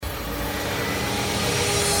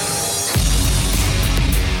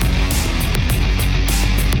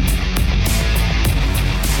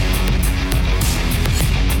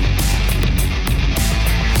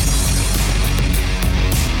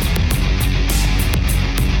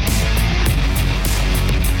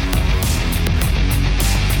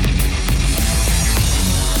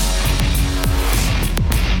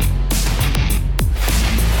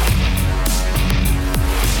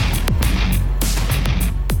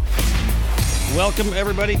Welcome,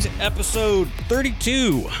 everybody, to episode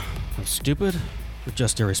 32 of Stupid or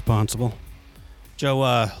Just Irresponsible. Joe,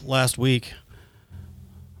 last week,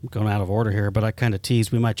 I'm going out of order here, but I kind of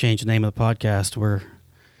teased we might change the name of the podcast. We're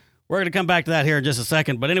going to come back to that here in just a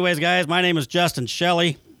second. But anyways, guys, my name is Justin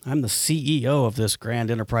Shelley. I'm the CEO of this grand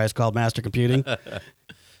enterprise called Master Computing. And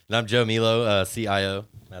I'm Joe Milo, CIO.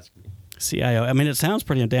 CIO. I mean, it sounds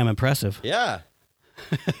pretty damn impressive. Yeah.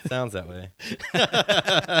 Sounds that way.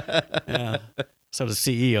 Yeah. So does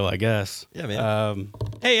CEO, I guess. Yeah, man.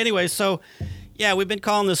 Hey, anyway, so, yeah, we've been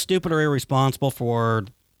calling this Stupid or Irresponsible for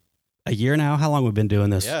a year now. How long have we been doing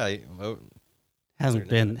this? Yeah. Hasn't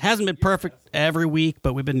been perfect every week,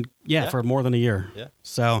 but we've been, for more than a year. Yeah.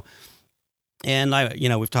 So, and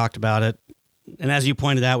we've talked about it. And as you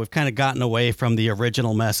pointed out, we've kind of gotten away from the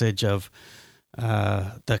original message of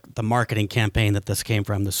the marketing campaign that this came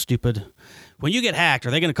from, the stupid. When you get hacked,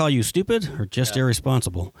 are they going to call you stupid or just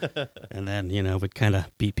irresponsible? And then, we'd kind of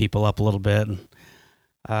beat people up a little bit.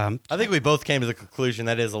 And, I think we both came to the conclusion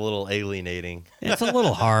that is a little alienating. It's a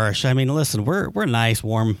little harsh. I mean, listen, we're nice,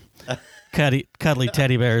 warm, cuddly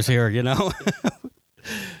teddy bears here, The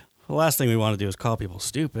last thing we want to do is call people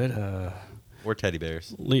stupid. We're teddy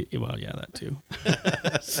bears. Well, yeah, that too.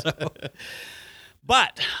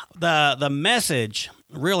 But the message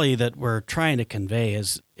really that we're trying to convey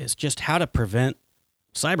is just how to prevent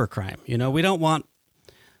cybercrime. We don't want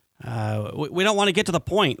to get to the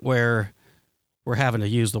point where we're having to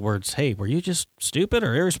use the words, hey, were you just stupid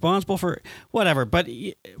or irresponsible for whatever? But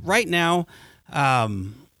right now,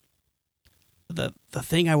 the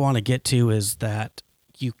thing I want to get to is that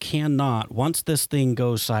you cannot, once this thing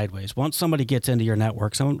goes sideways, once somebody gets into your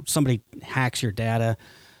network, somebody hacks your data,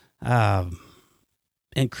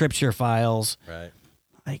 encrypts your files. Right.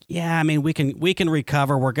 Like, yeah, I mean, we can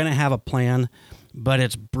recover. We're going to have a plan, but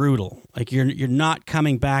it's brutal. Like you're not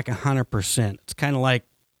coming back 100%. It's kind of like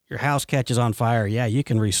your house catches on fire. Yeah, you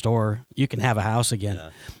can restore. You can have a house again,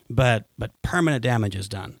 but permanent damage is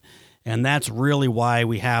done. And that's really why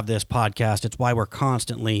we have this podcast. It's why we're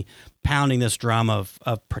constantly pounding this drum of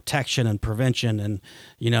protection and prevention. And,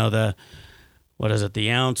 the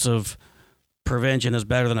ounce of prevention is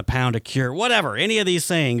better than a pound of cure, whatever, any of these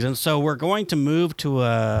things. And so we're going to move to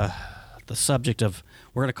the subject of,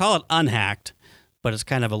 we're going to call it unhacked, but it's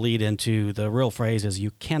kind of a lead into the real phrase is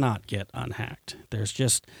you cannot get unhacked.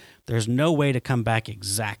 There's no way to come back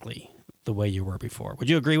exactly the way you were before. Would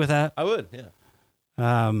you agree with that? I would, yeah.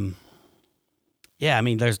 Yeah, I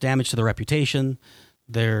mean, there's damage to the reputation.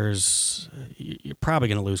 You're probably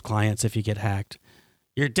going to lose clients if you get hacked.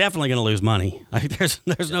 You're definitely going to lose money. There's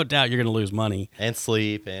no doubt you're going to lose money. And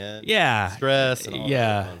sleep and stress and all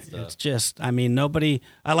that fun stuff. It's just, I mean,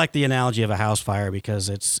 I like the analogy of a house fire because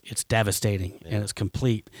it's devastating and it's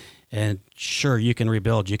complete. And sure, you can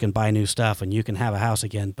rebuild, you can buy new stuff, and you can have a house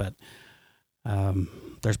again, but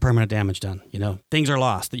there's permanent damage done. Things are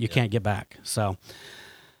lost that you can't get back. So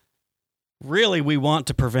really, we want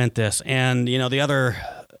to prevent this. And, the other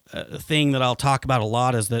thing that I'll talk about a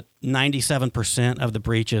lot is that 97% of the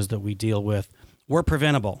breaches that we deal with were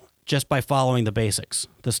preventable just by following the basics,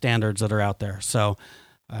 the standards that are out there. So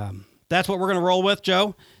that's what we're going to roll with,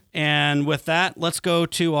 Joe. And with that, let's go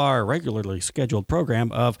to our regularly scheduled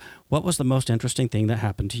program of what was the most interesting thing that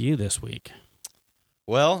happened to you this week?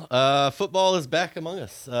 Well, football is back among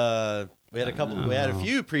us. We had a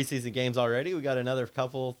few preseason games already. We got another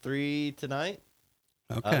 3 tonight.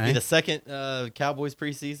 Okay. It'll be the second Cowboys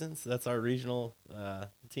preseason, so that's our regional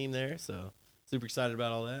team there. So super excited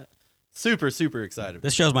about all that. Super excited.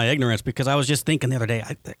 This shows my ignorance because I was just thinking the other day,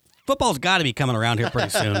 football's got to be coming around here pretty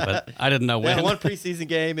soon, but I didn't know when. Yeah, one preseason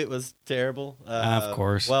game, it was terrible. Of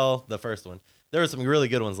course. Well, the first one. There were some really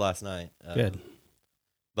good ones last night. Good.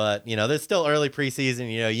 But, there's still early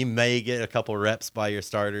preseason. You may get a couple reps by your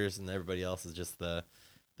starters, and everybody else is just the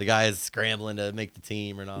guys scrambling to make the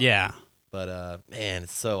team or not. Yeah. But, man,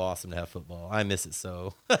 it's so awesome to have football. I miss it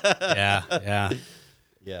so. Yeah.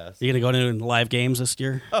 Yeah. You going to go to live games this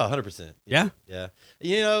year? Oh, 100%. Yeah?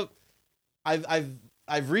 Yeah.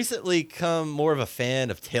 I've recently come more of a fan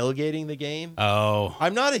of tailgating the game. Oh.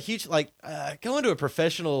 I'm not a huge, going to a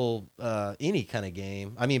professional, any kind of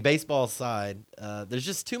game. I mean, baseball aside, there's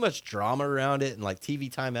just too much drama around it and, TV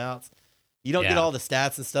timeouts. You don't get all the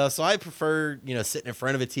stats and stuff. So I prefer, sitting in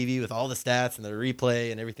front of a TV with all the stats and the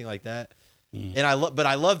replay and everything like that. Mm. And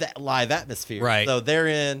I love that live atmosphere. Right. So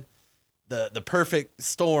therein, the perfect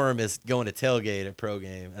storm is going to tailgate a pro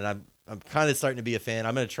game. And I'm kind of starting to be a fan.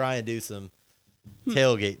 I'm going to try and do some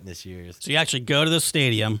tailgating this year. So you actually go to the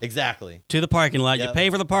stadium. Exactly. To the parking lot. Yep. You pay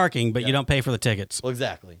for the parking, but you don't pay for the tickets. Well,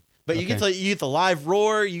 exactly. But you get the live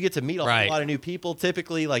roar. You get to meet a Right. lot of new people.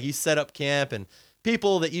 Typically, like you set up camp and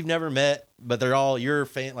people that you've never met, but they're all your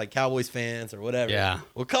fan, like Cowboys fans or whatever. Yeah.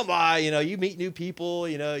 Well, come by. You meet new people.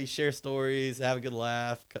 You share stories, have a good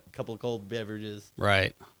laugh, couple of cold beverages.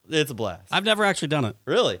 Right. It's a blast. I've never actually done it.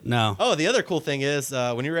 Really? No. Oh, the other cool thing is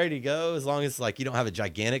when you're ready to go, as long as like you don't have a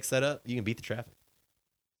gigantic setup, you can beat the traffic.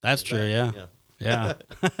 That's true. Yeah. Yeah.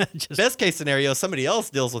 Just, Best case scenario, somebody else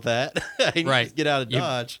deals with that. And you Right. just get out of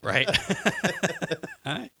Dodge. right.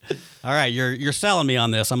 All right. You're selling me on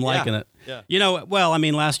this. I'm liking it. Yeah. Well, I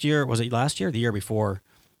mean, last year, was it last year or the year before?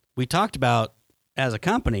 We talked about, as a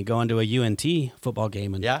company, going to a UNT football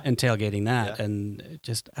game and tailgating that. Yeah. And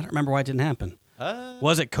I don't remember why it didn't happen.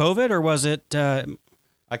 Was Was it COVID or was it, I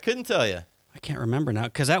couldn't tell you. I can't remember now,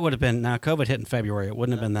 because that would have been, now COVID hit in February. It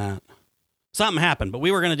wouldn't have been that. Something happened, but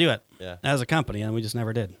we were going to do it as a company, and we just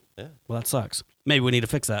never did. Yeah. Well, that sucks. Maybe we need to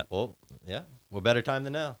fix that. Well, yeah. Well, better time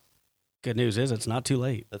than now. Good news is it's not too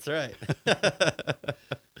late. That's right.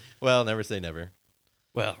 Well, never say never.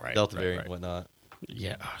 Well, right. Delta variant, whatnot.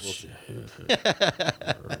 Yeah.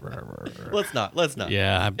 Let's not.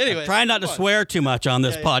 Yeah. Anyway, I'm trying not to swear too much on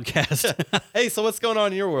this podcast. Hey, so what's going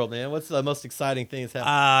on in your world, man? What's the most exciting thing that's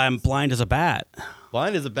happening? I'm blind as a bat.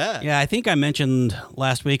 Blind as a bat. Yeah, I think I mentioned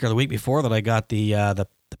last week or the week before that I got the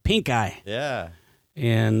pink eye. Yeah.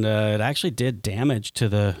 And it actually did damage to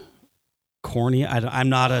the cornea. I'm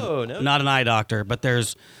not not an eye doctor, but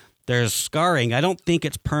there's scarring. I don't think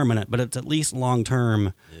it's permanent, but it's at least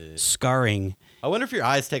long-term scarring. I wonder if your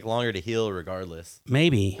eyes take longer to heal regardless.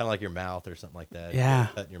 Maybe. Kind of like your mouth or something like that. Yeah.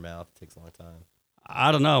 Cut in your mouth, it takes a long time.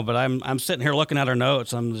 I don't know, but I'm sitting here looking at our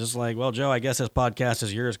notes. I'm just like, well, Joe, I guess this podcast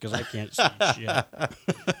is yours because I can't see shit.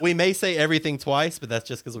 We may say everything twice, but that's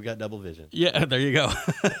just because we got double vision. Yeah, there you go.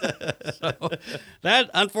 So, that,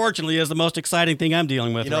 unfortunately, is the most exciting thing I'm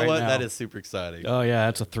dealing with right now. You know what? That is super exciting. Oh, yeah,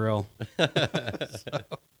 it's a thrill.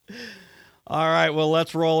 All right, well,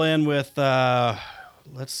 let's roll in with, let's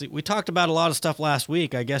see. We talked about a lot of stuff last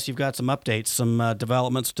week. I guess you've got some updates, some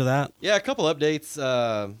developments to that. Yeah, a couple updates.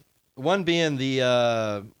 One being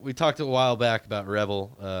we talked a while back about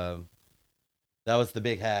Revel. That was the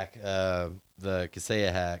big hack, the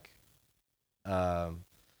Kaseya hack. I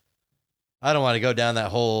don't want to go down that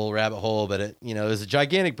whole rabbit hole, but it was a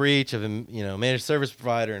gigantic breach of managed service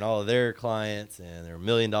provider and all of their clients, and they were $1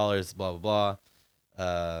 million, blah blah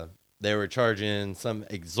blah. They were charging some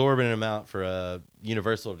exorbitant amount for a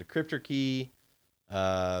universal decryptor key.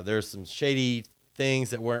 There's some shady things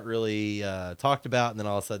that weren't really talked about, and then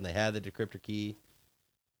all of a sudden they had the decryptor key.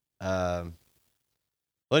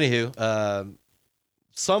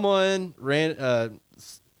 Someone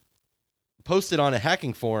posted on a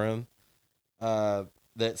hacking forum that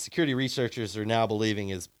security researchers are now believing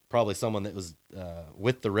is probably someone that was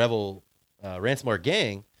with the Revel ransomware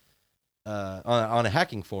gang on a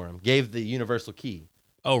hacking forum, gave the universal key.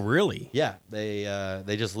 Oh, really? Yeah,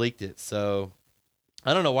 they just leaked it. So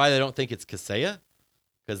I don't know why they don't think it's Kaseya,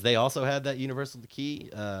 because they also had that universal key.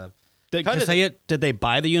 Did they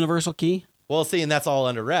buy the universal key? Well, see, and that's all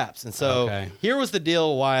under wraps. And so Here was the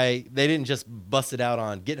deal why they didn't just bust it out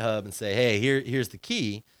on GitHub and say, hey, here's the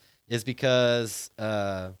key, is because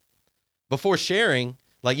before sharing,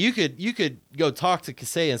 like you could go talk to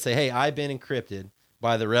Kaseya and say, hey, I've been encrypted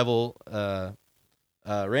by the Revel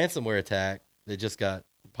ransomware attack that just got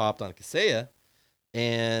popped on Kaseya.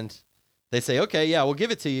 And they say, okay, yeah, we'll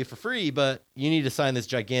give it to you for free, but you need to sign this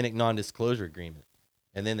gigantic non-disclosure agreement.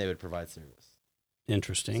 And then they would provide service.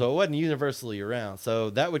 Interesting. So it wasn't universally around. So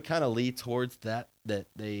that would kind of lead towards that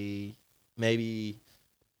they maybe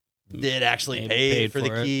did actually pay for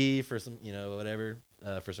the key for some, whatever,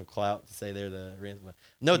 for some clout to say they're the ransomware.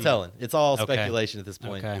 No telling. It's all speculation at this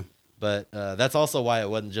point. Okay. But that's also why it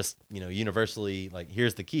wasn't just, universally like,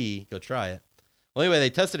 here's the key, go try it. Well, anyway, they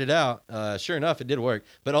tested it out. Sure enough, it did work,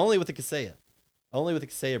 but only with the Kaseya. Only with the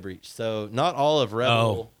Kaseya breach. So not all of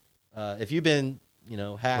Revel. If you've been,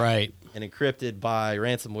 hacked and encrypted by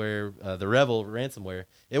ransomware, the Revel ransomware,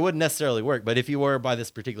 it wouldn't necessarily work. But if you were by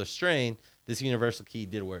this particular strain, this universal key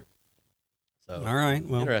did work. So all right.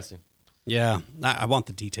 Well, interesting. Yeah. I want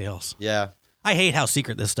the details. Yeah. I hate how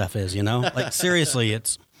secret this stuff is, Like, seriously,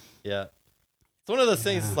 it's... Yeah. It's one of those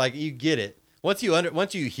things, it's like, you get it. Once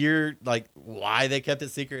you hear, like, why they kept it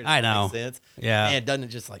secret, I know. Makes sense. Yeah. Man, doesn't it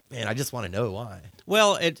just like, man, I just want to know why.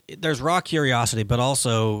 Well, there's raw curiosity, but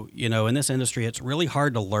also, in this industry, it's really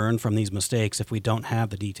hard to learn from these mistakes if we don't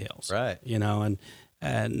have the details. Right.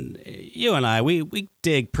 And you and I, we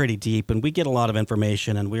dig pretty deep, and we get a lot of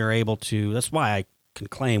information, and we are able to, that's why I can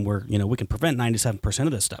claim we can prevent 97%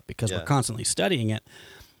 of this stuff, because we're constantly studying it.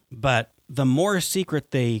 But the more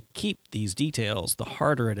secret they keep these details, the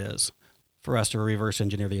harder it is for us to reverse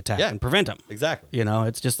engineer the attack and prevent them. Exactly.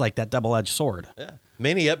 It's just like that double-edged sword. Yeah.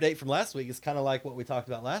 Mini update from last week is kind of like what we talked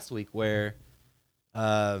about last week, where,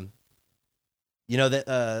 that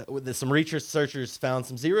some researchers found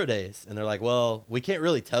some 0 days, and they're like, well, we can't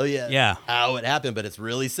really tell you how it happened, but it's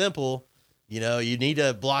really simple. You need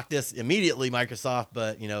to block this immediately, Microsoft.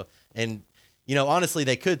 But, honestly,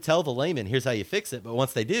 they could tell the layman, here's how you fix it. But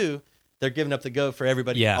once they do, they're giving up the go for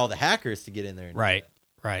everybody, all the hackers to get in there. And right.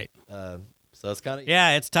 So it's kind of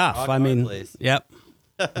it's tough. I mean, yep.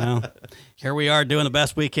 Well, here we are doing the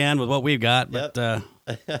best we can with what we've got, but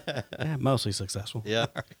mostly successful. Yeah.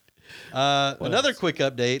 Another quick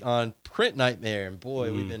update on Print Nightmare, and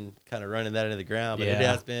boy, we've been kind of running that into the ground, but it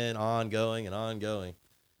has been ongoing and ongoing.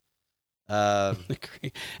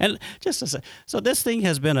 And just to say, so this thing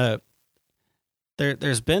has been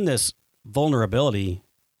there's been this vulnerability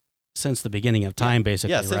since the beginning of time,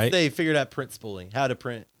 basically, right? Yeah, since they figured out print spooling, how to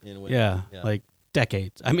print in Windows. Yeah, like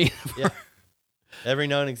decades. I mean, every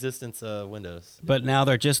known existence of Windows. But now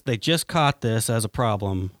they just caught this as a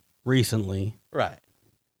problem recently. Right.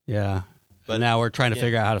 Yeah. But now we're trying to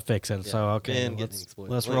figure out how to fix it. So, okay,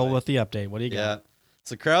 let's roll with the update. What do you got? Yeah.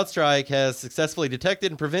 So CrowdStrike has successfully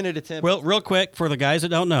detected and prevented attempts. Well, real quick, for the guys that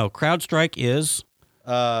don't know, CrowdStrike is?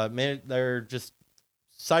 They're just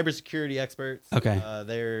cybersecurity experts. Okay.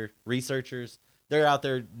 They're researchers. They're out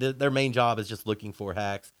there. Their main job is just looking for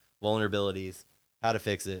hacks, vulnerabilities, how to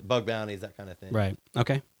fix it, bug bounties, that kind of thing. Right.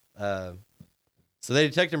 Okay. So they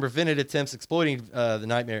detected and prevented attempts exploiting the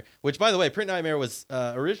Nightmare, which, by the way, Print Nightmare was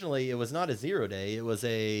originally, it was not a 0 day. It was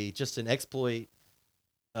just an exploit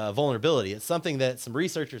vulnerability. It's something that some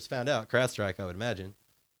researchers found out, CrowdStrike, I would imagine,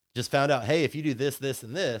 just found out, hey, if you do this, this,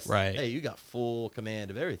 and this, hey, you got full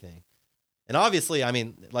command of everything. And obviously, I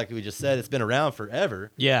mean, like we just said, it's been around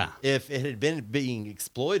forever. Yeah. If it had been being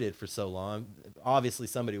exploited for so long, obviously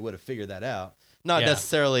somebody would have figured that out. Not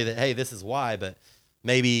necessarily that, hey, this is why, but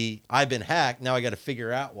maybe I've been hacked. Now I got to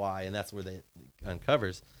figure out why, and that's where it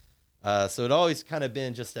uncovers. So it always kind of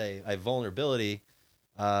been just a vulnerability.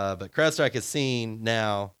 But CrowdStrike has seen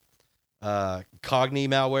now Cogni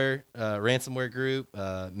malware, ransomware group,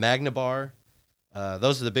 Magnabar.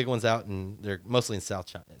 Those are the big ones out, and they're mostly in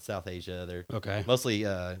South Asia. They're mostly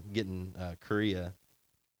getting Korea.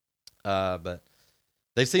 But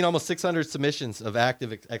they've seen almost 600 submissions of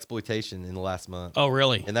active exploitation in the last month. Oh,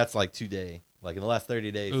 really? And that's like today. Like in the last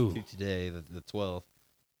 30 days to today, the 12th.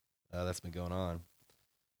 That's been going on.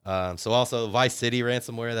 So also Vice City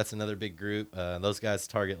ransomware, that's another big group. Those guys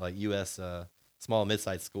target like U.S. Small and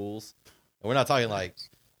mid-sized schools. And we're not talking like,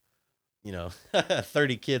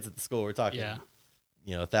 30 kids at the school. We're talking,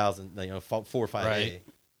 1,000, 4 or 5 a.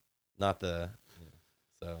 Not the,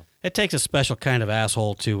 so. It takes a special kind of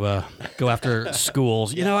asshole to go after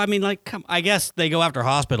schools. I mean, like, I guess they go after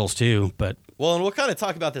hospitals too, but. Well, and we'll kind of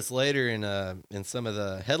talk about this later in some of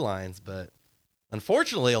the headlines, but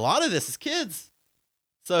unfortunately, a lot of this is kids.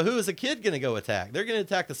 So who is a kid going to go attack? They're going to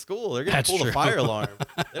attack the school. They're going to pull the fire alarm.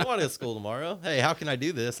 They want to go to school tomorrow. Hey, how can I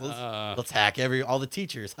do this? Let's hack all the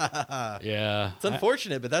teachers. Yeah. It's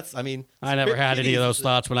unfortunate, but I never had any of those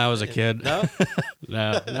thoughts when I was a kid. No?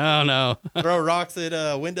 No. Throw rocks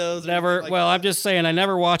at windows? Never. Well, I'm just saying, I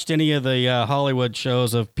never watched any of the Hollywood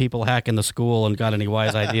shows of people hacking the school and got any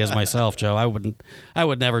wise ideas myself, Joe. I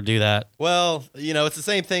would never do that. Well, it's the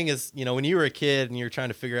same thing as, when you were a kid and you were trying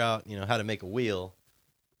to figure out, how to make a wheel.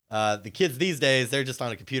 The kids these days, they're just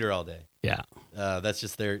on a computer all day. Yeah. That's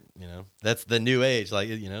just their, that's the new age. Like,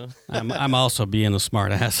 I'm also being a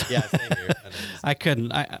smart ass. Yeah, same here. I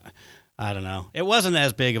couldn't, I don't know. It wasn't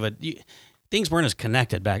as big of a, things weren't as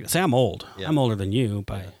connected back. Say, I'm old. Yeah. I'm older than you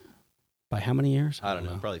by how many years? I don't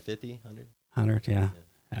know. Probably 50, 100. 100, yeah.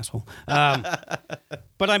 Asshole.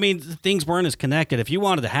 But I mean, things weren't as connected. If you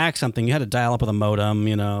wanted to hack something, you had to dial up with a modem,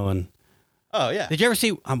 and. Oh, yeah. Did you ever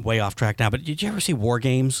see, I'm way off track now, but did you ever see War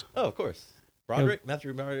Games? Oh, of course.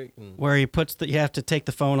 Matthew Broderick. Where he you have to take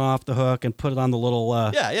the phone off the hook and put it on the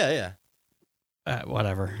little. Yeah.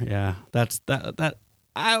 Whatever. Yeah. That.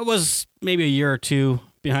 I was maybe a year or two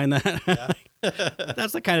behind that. Yeah.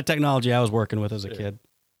 That's the kind of technology I was working with as a kid.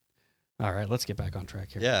 All right, let's get back on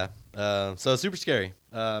track here. Yeah. So super scary.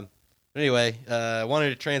 Anyway, wanted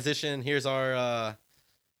to transition. Here's our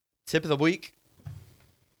tip of the week.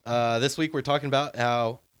 This week we're talking about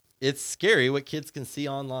how it's scary what kids can see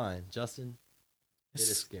online. Justin, it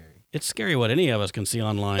is scary. It's scary what any of us can see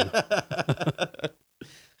online. But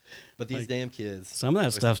these damn kids. Some of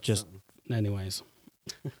that stuff's just, anyways.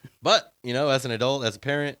 But, as an adult, as a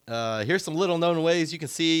parent, here's some little known ways you can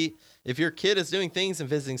see if your kid is doing things and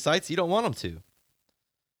visiting sites you don't want them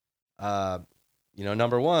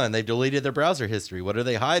Number one, they've deleted their browser history. What are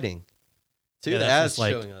they hiding? Two, the ads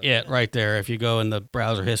showing up. Yeah, right there. If you go and the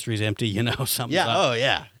browser history's empty, something's up. Oh,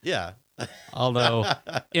 yeah. Yeah. Although,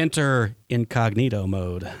 enter incognito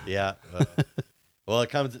mode. Yeah. Well,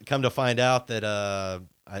 come to find out that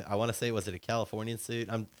I want to say, was it a Californian suit?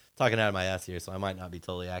 I'm talking out of my ass here, so I might not be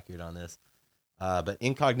totally accurate on this. But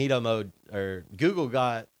incognito mode, or Google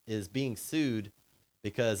is being sued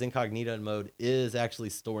because incognito mode is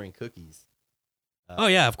actually storing cookies. Oh,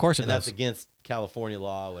 yeah, of course it and does. That's against California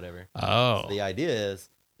law or whatever. Oh. So the idea is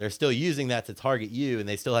they're still using that to target you, and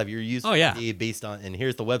they still have your user ID based on, and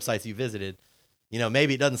here's the websites you visited.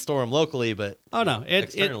 Maybe it doesn't store them locally, but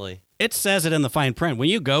externally. It says it in the fine print. When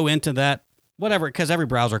you go into that, whatever, because every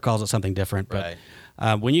browser calls it something different. But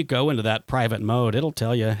when you go into that private mode, it'll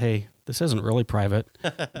tell you, hey, this isn't really private,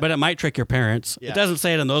 but it might trick your parents. Yeah. It doesn't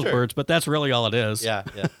say it in those words, but that's really all it is. Yeah.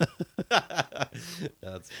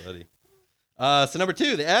 That's funny. So number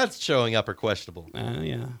two, the ads showing up are questionable.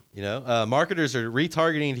 Yeah. Marketers are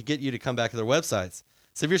retargeting to get you to come back to their websites.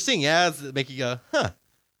 So if you're seeing ads that make you go,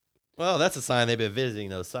 well, that's a sign they've been visiting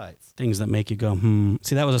those sites. Things that make you go,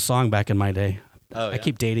 See, that was a song back in my day. Oh, yeah? I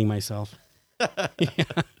keep dating myself. That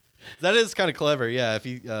is kind of clever. Yeah. If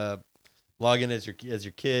you log in as your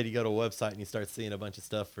kid, you go to a website and you start seeing a bunch of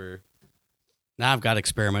stuff for. Now I've got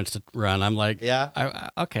experiments to run. I'm like, I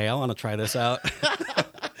want to try this out.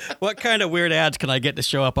 What kind of weird ads can I get to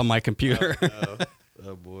show up on my computer?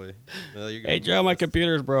 Oh boy. Well, hey, Joe, my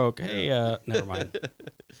computer's broke. Hey, never mind.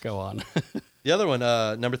 Go on. The other one,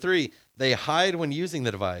 number three, they hide when using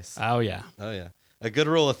the device. Oh, yeah. A good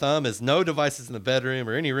rule of thumb is no devices in the bedroom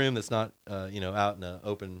or any room that's not, out in an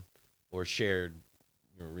open or shared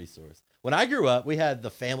resource. When I grew up, we had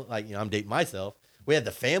the family, I'm dating myself. We had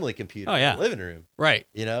the family computer in the living room. Right.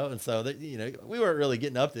 And so, we weren't really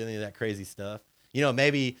getting up to any of that crazy stuff.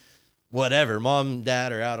 Maybe whatever, mom and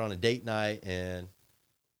dad are out on a date night and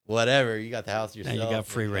whatever, you got the house yourself. And you got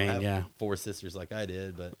free reign, yeah. 4 sisters like I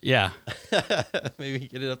did, but yeah. Maybe you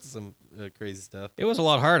get it up to some crazy stuff. It was a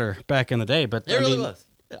lot harder back in the day, but it really was.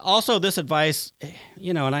 Also, this advice,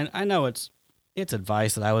 and I know it's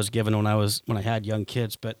advice that I was given when I had young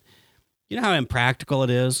kids, but you know how impractical it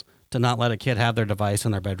is to not let a kid have their device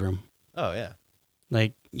in their bedroom? Oh, yeah.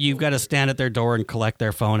 Like, you've got to stand at their door and collect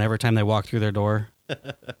their phone every time they walk through their door.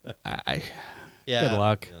 Good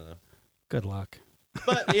luck. Good luck.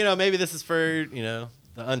 But, maybe this is for, the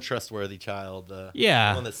untrustworthy child. The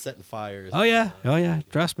one that's setting fires. Oh, yeah.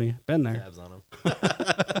 Trust me. Been there. Tabs on them.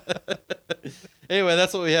 Anyway,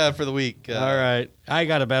 that's what we have for the week. All right. I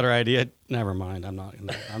got a better idea. Never mind. I'm not.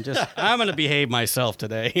 I'm going to behave myself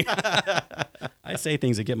today. I say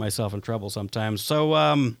things that get myself in trouble sometimes. So,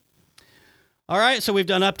 all right, so we've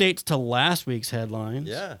done updates to last week's headlines.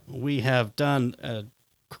 Yeah. We have done an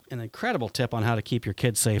incredible tip on how to keep your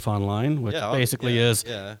kids safe online, which basically is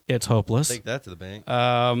it's hopeless. Take that to the bank.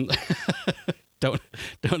 Don't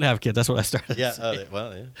have kids. That's what I started. Yeah. Saying.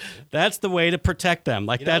 Yeah. That's the way to protect them.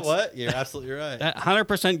 Like, that's what? You're absolutely right. That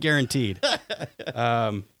 100% guaranteed.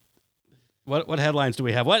 What headlines do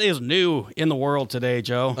we have? What is new in the world today,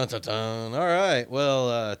 Joe? All right.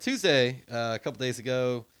 Well, Tuesday, a couple days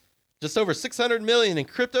ago, just over 600 million in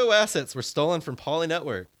crypto assets were stolen from Poly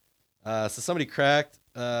Network. So somebody cracked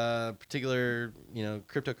particular,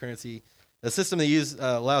 cryptocurrency. The system they use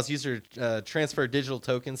allows user to transfer digital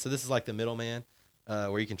tokens. So this is like the middleman,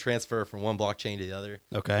 where you can transfer from one blockchain to the other.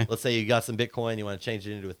 Okay. Let's say you got some Bitcoin, you want to change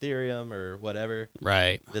it into Ethereum or whatever.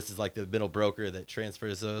 Right. This is like the middle broker that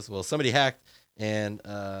transfers those. Well, somebody hacked and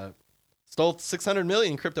stole 600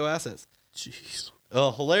 million crypto assets. Jeez.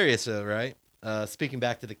 Oh, hilarious, right? Speaking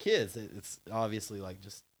back to the kids, it's obviously like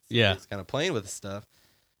just it's kind of playing with the stuff.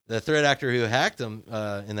 The threat actor who hacked them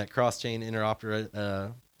in that cross-chain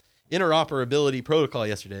interoperability protocol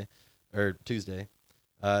Tuesday,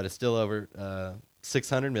 to still over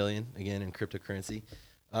 600 million again in cryptocurrency,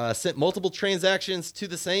 sent multiple transactions to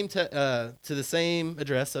the same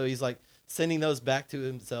address. So he's like sending those back to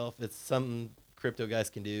himself. It's something crypto guys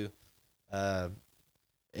can do.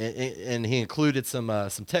 And he included some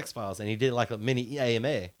text files, and he did like a mini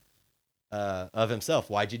AMA of himself.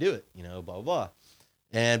 Why'd you do it? Blah, blah, blah.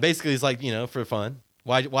 And basically he's like, for fun.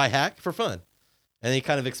 Why hack? For fun. And he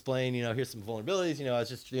kind of explained, here's some vulnerabilities. I was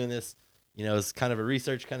just doing this, it's kind of a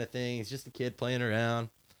research kind of thing. He's just a kid playing around.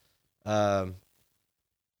 And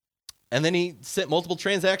then he sent multiple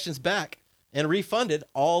transactions back and refunded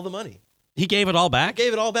all the money. He gave it all back?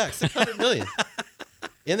 Gave it all back, 600 million.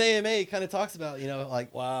 In the AMA, it kind of talks about,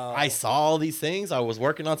 wow. I saw all these things. I was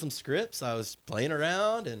working on some scripts. I was playing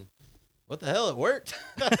around, and what the hell, it worked.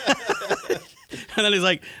 And then he's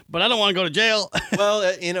like, but I don't want to go to jail. Well,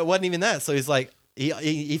 it wasn't even that. So he's like,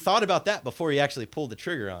 he thought about that before he actually pulled the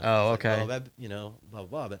trigger on it. Oh, okay. Like, blah, blah,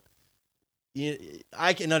 blah. But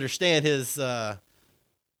I can understand his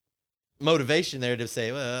motivation there to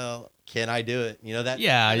say, well, can I do it? That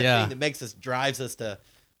kind of thing that drives us to,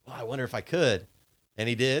 well, I wonder if I could. And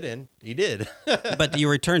he did. But do you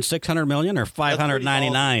return $600 million or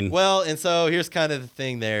 $599? Well, and so here's kind of the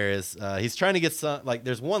thing there is he's trying to get some, like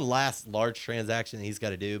there's one last large transaction that he's got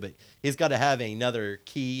to do, but he's got to have another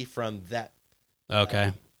key from that.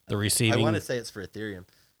 Okay. The receiving. I want to say it's for Ethereum.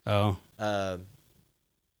 Oh.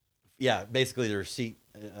 Yeah, basically the receipt,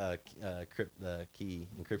 the key,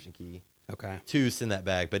 encryption key. Okay. To send that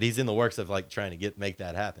back, but he's in the works of like trying to make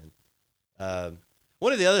that happen.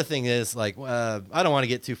 One of the other thing is like I don't want to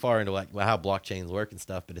get too far into like how blockchains work and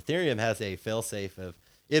stuff, but Ethereum has a failsafe of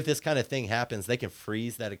if this kind of thing happens, they can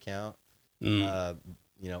freeze that account.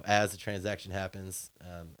 As the transaction happens,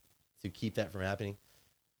 to keep that from happening.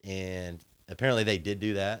 And apparently they did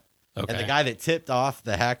do that. Okay. And the guy that tipped off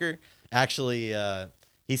the hacker actually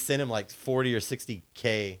he sent him like 40 or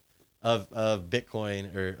 60K of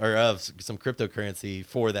Bitcoin or of some cryptocurrency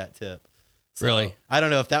for that tip. So, really? I don't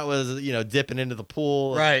know if that was, dipping into the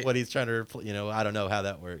pool, right? What he's trying to, I don't know how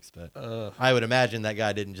that works, but I would imagine that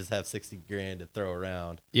guy didn't just have 60 grand to throw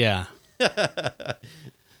around. Yeah.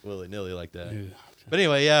 Willy nilly like that. Ew. But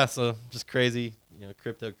anyway, yeah. So just crazy,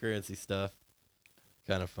 cryptocurrency stuff.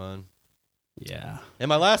 Kind of fun. Yeah. And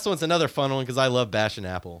my last one's another fun one because I love bashing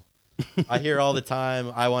Apple. I hear all the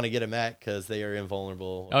time, I want to get a Mac because they are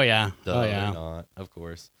invulnerable. Oh, yeah. Duh, they're not, of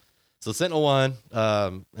course. So Sentinel-1,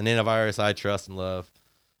 an antivirus I trust and love,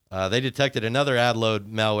 they detected another ad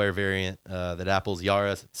load malware variant that Apple's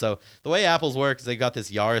Yara. So the way Apple's work is they got this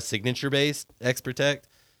Yara signature-based XProtect.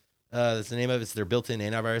 That's the name of it. It's their built-in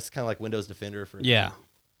antivirus. It's kind of like Windows Defender.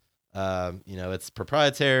 It's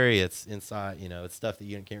proprietary. It's inside. It's stuff that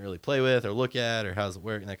you can't really play with or look at or how does it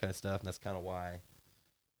work and that kind of stuff. And that's kind of why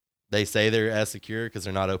they say they're as secure because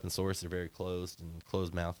they're not open source. They're very closed and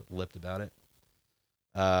closed-lipped about it.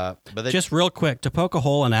 But just real quick to poke a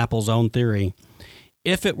hole in Apple's own theory,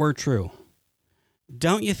 if it were true,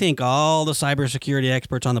 don't you think all the cybersecurity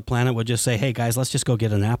experts on the planet would just say, "Hey guys, let's just go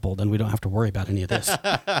get an Apple, then we don't have to worry about any of this"?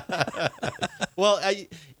 Well,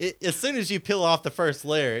 as soon as you peel off the first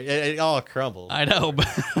layer, it all crumbles. I know, but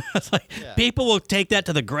it's like people will take that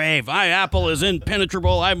to the grave. Apple is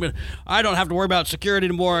impenetrable. I don't have to worry about security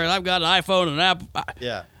anymore. I've got an iPhone and an Apple.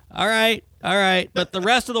 Yeah. All right. But the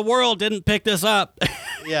rest of the world didn't pick this up.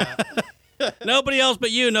 Yeah. Nobody else but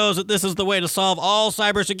you knows that this is the way to solve all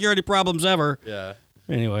cybersecurity problems ever. Yeah.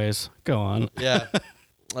 Anyways, go on. Yeah.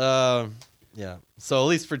 Yeah. So at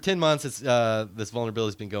least for 10 months, it's this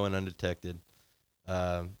vulnerability's been going undetected.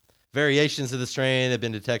 Variations of the strain have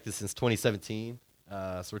been detected since 2017.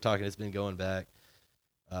 So we're talking it's been going back.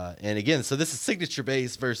 And again, so this is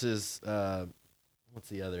signature-based versus... what's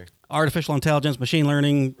the other? Artificial intelligence, machine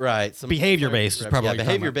learning. Right. Behavior-based is probably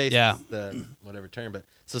behavior-based is the whatever term. But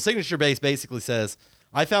so signature-based basically says,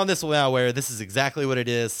 I found this malware. This is exactly what it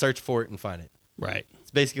is. Search for it and find it. Right.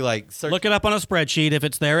 It's basically like... Look it up on a spreadsheet. If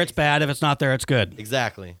it's there, it's bad. If it's not there, it's good.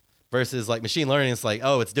 Exactly. Versus like machine learning, it's like,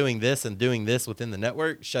 oh, it's doing this and doing this within the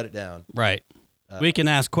network. Shut it down. Right. We can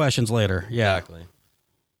ask questions later. Yeah. Exactly.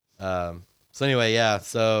 So anyway, yeah.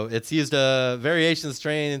 So it's used variations of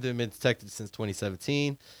strain that have been detected since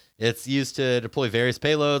 2017. It's used to deploy various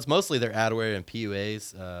payloads. Mostly they're adware and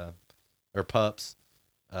PUAs or PUPs.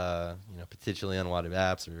 Potentially unwanted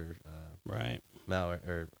apps or right malware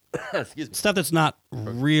or excuse me, stuff that's not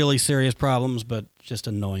really serious problems, but just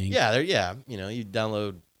annoying. Yeah, you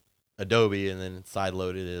download Adobe and then side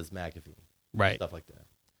load it as McAfee. Right. Stuff like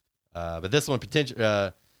that. But this one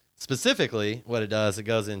specifically, what it does, it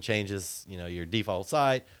goes and changes, your default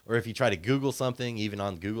site, or if you try to Google something, even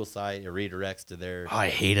on Google site, it redirects to their. Oh, I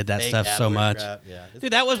hated that stuff so much. Crap. Yeah,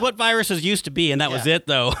 dude, that was what viruses used to be, and that was it,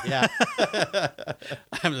 though. Yeah.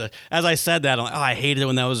 As I said that, I'm like, I hated it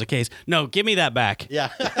when that was the case. No, give me that back.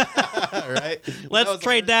 Yeah. Right. Let's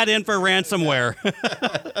trade that in for ransomware.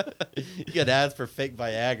 You get ads for fake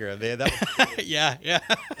Viagra, man. That was yeah.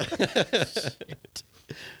 Shit.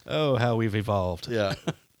 Oh, how we've evolved. Yeah.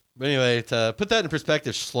 But anyway, to put that in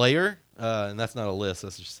perspective, Schlayer, and that's not a list,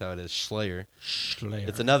 that's just how it is, Schlayer.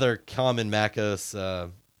 It's another common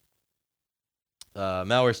MacOS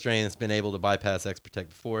malware strain that's been able to bypass XProtect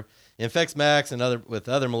before. It infects Macs and with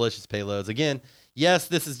other malicious payloads. Again, yes,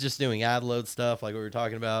 this is just doing ad load stuff like we were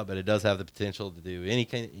talking about, but it does have the potential to do any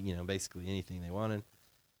kind, basically anything they wanted.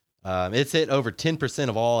 It's hit over 10%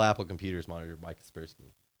 of all Apple computers monitored by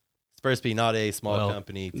Kaspersky. Kaspersky, not a small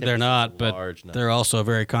company. They're not, but they're also a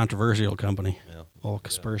very controversial company. Yeah. Old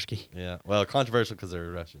Kaspersky. Yeah. Well, controversial because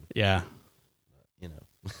they're Russian. Yeah. You know.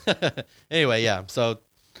 Anyway, yeah. So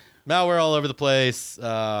malware all over the place.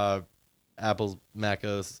 Apple's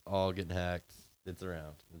macOS all getting hacked. It's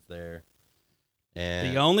around. It's there.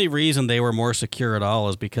 And the only reason they were more secure at all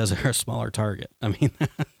is because they're a smaller target. I mean,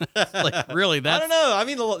 really, that's... I don't know. I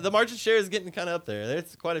mean, the market share is getting kind of up there.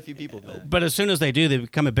 There's quite a few people. But as soon as they do, they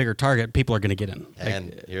become a bigger target. People are going to get in.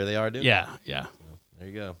 And here they are doing it. So, yeah. There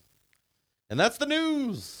you go. And that's the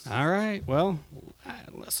news. All right. Well,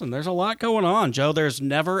 listen, there's a lot going on, Joe. There's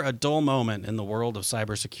never a dull moment in the world of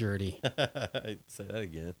cybersecurity. Say that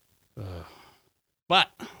again. But,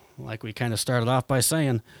 like we kind of started off by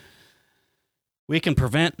saying, we can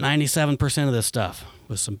prevent 97% of this stuff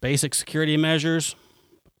with some basic security measures.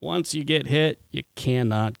 Once you get hit, you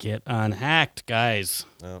cannot get unhacked, guys.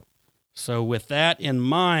 No. So with that in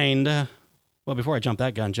mind, well, before I jump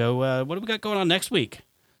that gun, Joe, what do we got going on next week?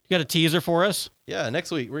 You got a teaser for us? Yeah,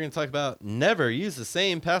 next week we're going to talk about never use the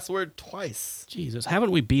same password twice. Jesus,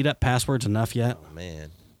 haven't we beat up passwords enough yet? Oh,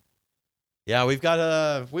 man. Yeah, we've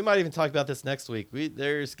got we might even talk about this next week.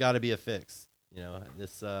 There's got to be a fix. You know,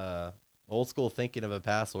 this old school thinking of a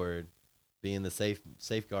password being the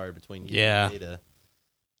safeguard between you and data.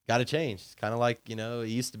 Got to change. It's kind of like, you know, it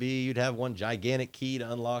used to be you'd have one gigantic key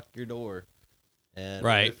to unlock your door.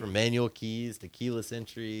 And from manual keys to keyless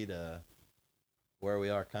entry to where we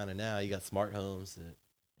are kind of now, you got smart homes that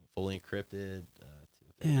fully encrypted.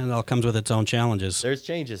 And it all comes with its own challenges. There's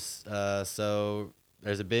changes. So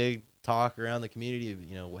there's a big talk around the community of,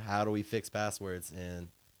 you know, how do we fix passwords? And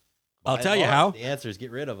I'll tell you how. The answer is get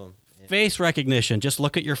rid of them. Face recognition. Just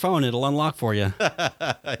look at your phone. It'll unlock for you.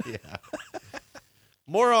 Yeah.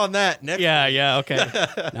 More on that next week. Yeah, okay.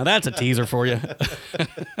 Now that's a teaser for you.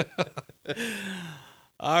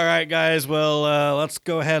 All right, guys. Well, let's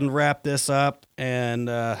go ahead and wrap this up. And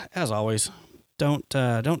as always, don't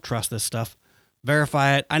trust this stuff.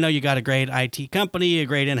 Verify it. I know you got a great IT company, a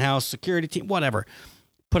great in-house security team, whatever.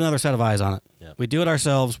 Put another set of eyes on it. Yep. We do it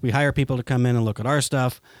ourselves. We hire people to come in and look at our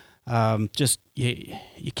stuff. Just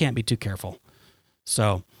you can't be too careful.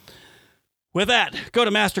 So with that, go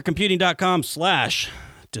to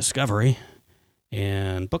mastercomputing.com/discovery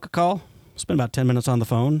and book a call. Spend about 10 minutes on the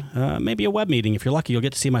phone. Maybe a web meeting. If you're lucky, you'll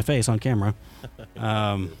get to see my face on camera.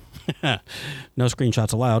 No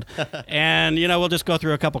screenshots allowed. And, you know, we'll just go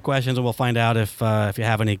through a couple questions and we'll find out if you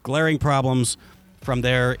have any glaring problems. From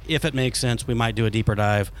there, if it makes sense, we might do a deeper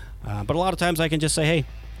dive. But a lot of times I can just say, hey,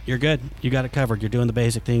 you're good. You got it covered. You're doing the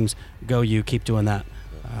basic things. Go you. Keep doing that.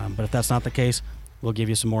 But if that's not the case, we'll give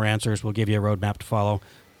you some more answers. We'll give you a roadmap to follow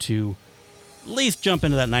to at least jump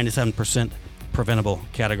into that 97% preventable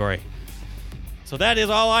category. So that is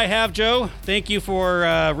all I have, Joe. Thank you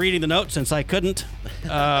for reading the note since I couldn't.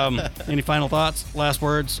 Any final thoughts? Last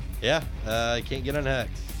words? Yeah. You can't get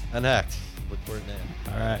unhacked. Look for it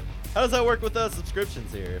now. All right. How does that work with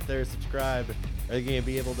subscriptions here? If they're subscribed, are they going to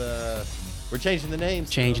be able to... We're changing the names.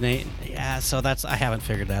 Change name. Yeah, so I haven't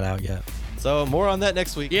figured that out yet. So more on that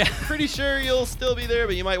next week. Yeah. Pretty sure you'll still be there,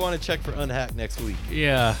 but you might want to check for unhacked next week.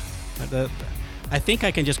 Yeah. I think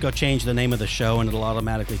I can just go change the name of the show and it'll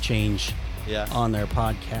automatically change on their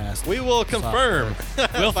podcast. We will confirm.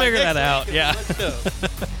 We'll figure that out. Yeah.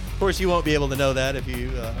 Of course, you won't be able to know that if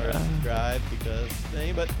you are subscribed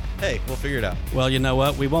but hey, we'll figure it out. Well, you know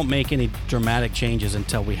what? We won't make any dramatic changes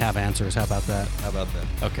until we have answers. How about that?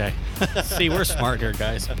 Okay. See, we're smart here,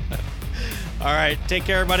 guys. All right. Take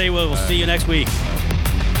care, everybody. We'll see you next week.